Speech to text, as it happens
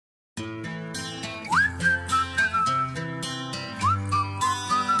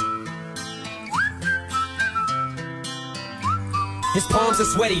His palms are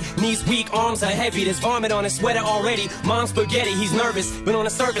sweaty, knees weak, arms are heavy. There's vomit on his sweater already. Mom's spaghetti, he's nervous, but on the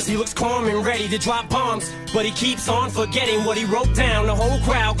surface he looks calm and ready to drop bombs. But he keeps on forgetting what he wrote down. The whole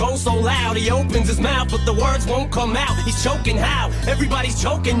crowd goes so loud, he opens his mouth, but the words won't come out. He's choking how? Everybody's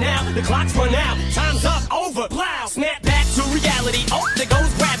choking now. The clock's run out, time's up, over, plow. Snap back to reality, oh, there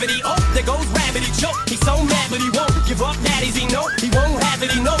goes gravity. Oh, there goes gravity, choke. He's so mad, but he won't give up, daddies, he know. He won't have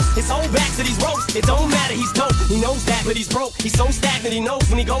it, he knows. His whole back to these ropes, it don't matter, he's dope. He knows that, but he's broke. He's so stagnant, he knows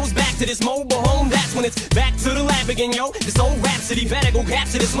when he goes back to this mobile home, that's when it's back to the lab again, yo. This old rhapsody better go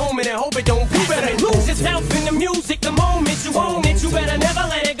capture this moment and hope it don't pass. You better lose yourself in the music the moment you own it. You better never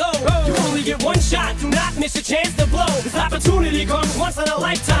let it go. You only get one shot, do not miss a chance to blow. This opportunity comes once in a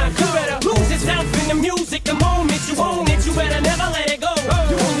lifetime. You better lose yourself in the music the moment you own it. You better never let it go.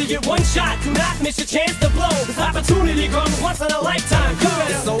 You only get one shot, do not miss a chance to blow. This opportunity comes once in a lifetime. You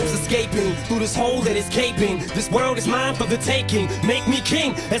better. The soul's escaping through this hole that is gaping. This world is mine for the taking. Make me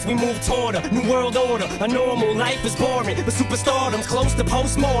king as we move toward a new world order. A normal life is boring, but superstardom's close to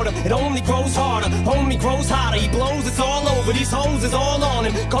postmortem. It only grows harder, homie grows hotter. He blows, it's all over. These hoes is all on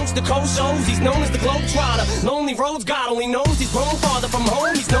him. Coast to coast shows, he's known as the Globetrotter. Lonely roads, God only knows he's grown farther from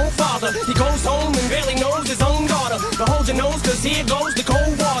home. He's no father. He goes home and barely knows his own daughter. But hold your nose, cause here goes the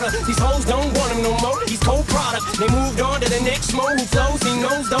cold water. These hoes don't want him no more. He's cold product. They moved on to the next mo who flows. He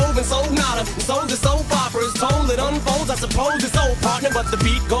knows dove and sold nada. Sold the soap opera is told, it unfolds. I suppose it's old partner, but the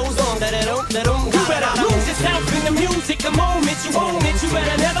beat goes on. Let it on, let on. You better lose yourself in the music the moment you own it. You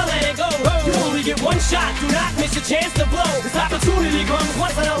better never let it go. You only get one shot, do not miss a chance to blow. This opportunity comes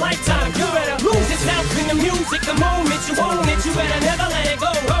once in a lifetime. You better lose yourself in the music the moment you own it. You better never let it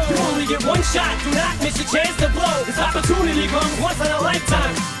go. You only get one shot, do not miss a chance to blow. This opportunity comes once in a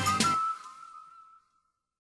lifetime.